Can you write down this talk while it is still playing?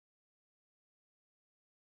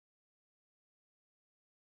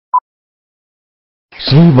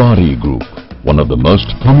Srivari Group, one of the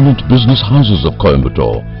most prominent business houses of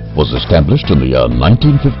Coimbatore, was established in the year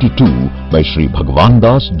 1952 by Sri Bhagwan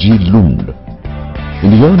Das G. Lund.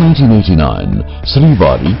 In the year 1989,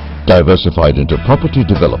 Srivari diversified into property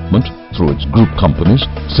development through its group companies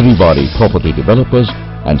Srivari Property Developers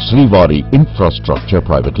and Srivari Infrastructure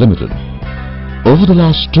Private Limited. Over the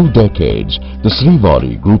last 2 decades, the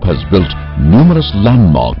Srivari Group has built numerous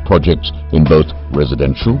landmark projects in both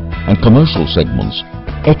residential and commercial segments,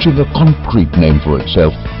 etching a concrete name for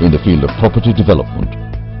itself in the field of property development.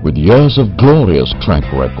 With years of glorious track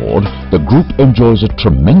record, the group enjoys a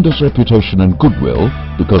tremendous reputation and goodwill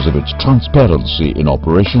because of its transparency in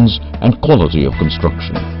operations and quality of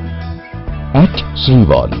construction. At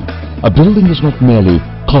Srivari, a building is not merely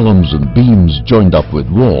columns and beams joined up with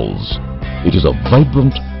walls. It is a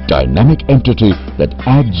vibrant, dynamic entity that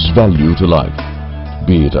adds value to life,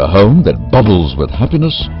 be it a home that bubbles with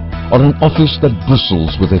happiness or an office that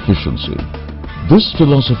bristles with efficiency. This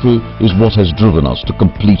philosophy is what has driven us to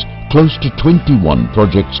complete close to 21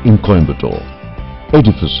 projects in Coimbatore,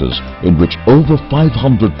 edifices in which over 500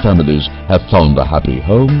 families have found a happy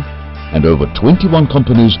home and over 21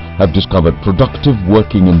 companies have discovered productive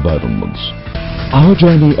working environments. Our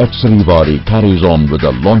journey at Srivari carries on with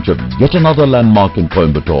the launch of yet another landmark in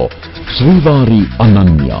Coimbatore, Srivari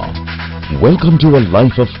Ananyaa. Welcome to a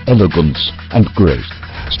life of elegance and grace.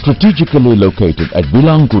 Strategically located at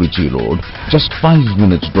Avinashi Road, just 5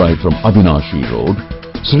 minutes drive from Avinashi Road,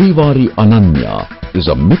 Srivari Ananyaa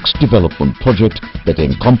is a mixed development project that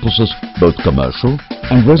encompasses both commercial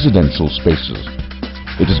and residential spaces.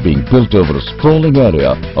 It is being built over a sprawling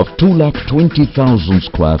area of 220,000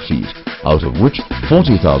 square feet, out of which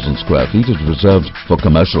 40,000 square feet is reserved for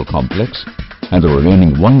commercial complex and the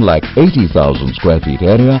remaining 180,000 square feet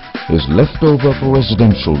area is left over for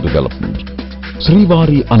residential development.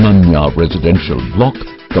 Srivari Ananyaa residential block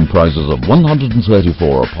comprises of 134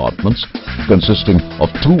 apartments consisting of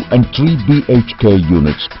 2 and 3 BHK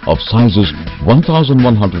units of sizes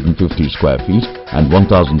 1,150 square feet and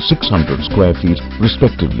 1,600 square feet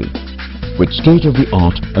respectively, with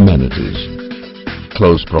state-of-the-art amenities.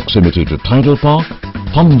 Close proximity to Tidal Park,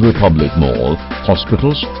 Fun Republic Mall,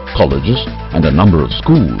 hospitals, colleges and a number of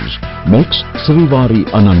schools makes Srivari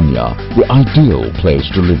Ananyaa the ideal place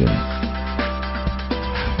to live in.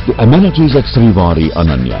 The amenities at Srivari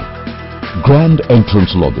Ananyaa: grand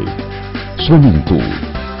entrance lobby, swimming pool,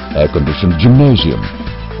 air-conditioned gymnasium,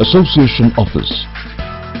 association office,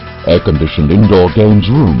 air-conditioned indoor games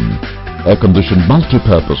room, air-conditioned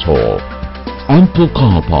multi-purpose hall, ample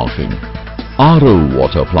car parking, RO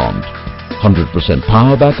water plant, 100%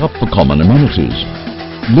 power backup for common amenities,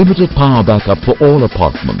 limited power backup for all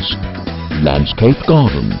apartments, landscape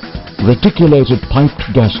garden, reticulated piped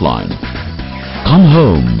gas line. Come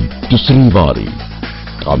home to Srivari.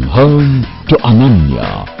 Come home to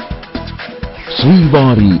Ananyaa.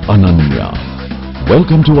 Srivari Ananyaa.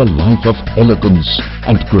 Welcome to a life of elegance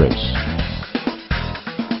and grace.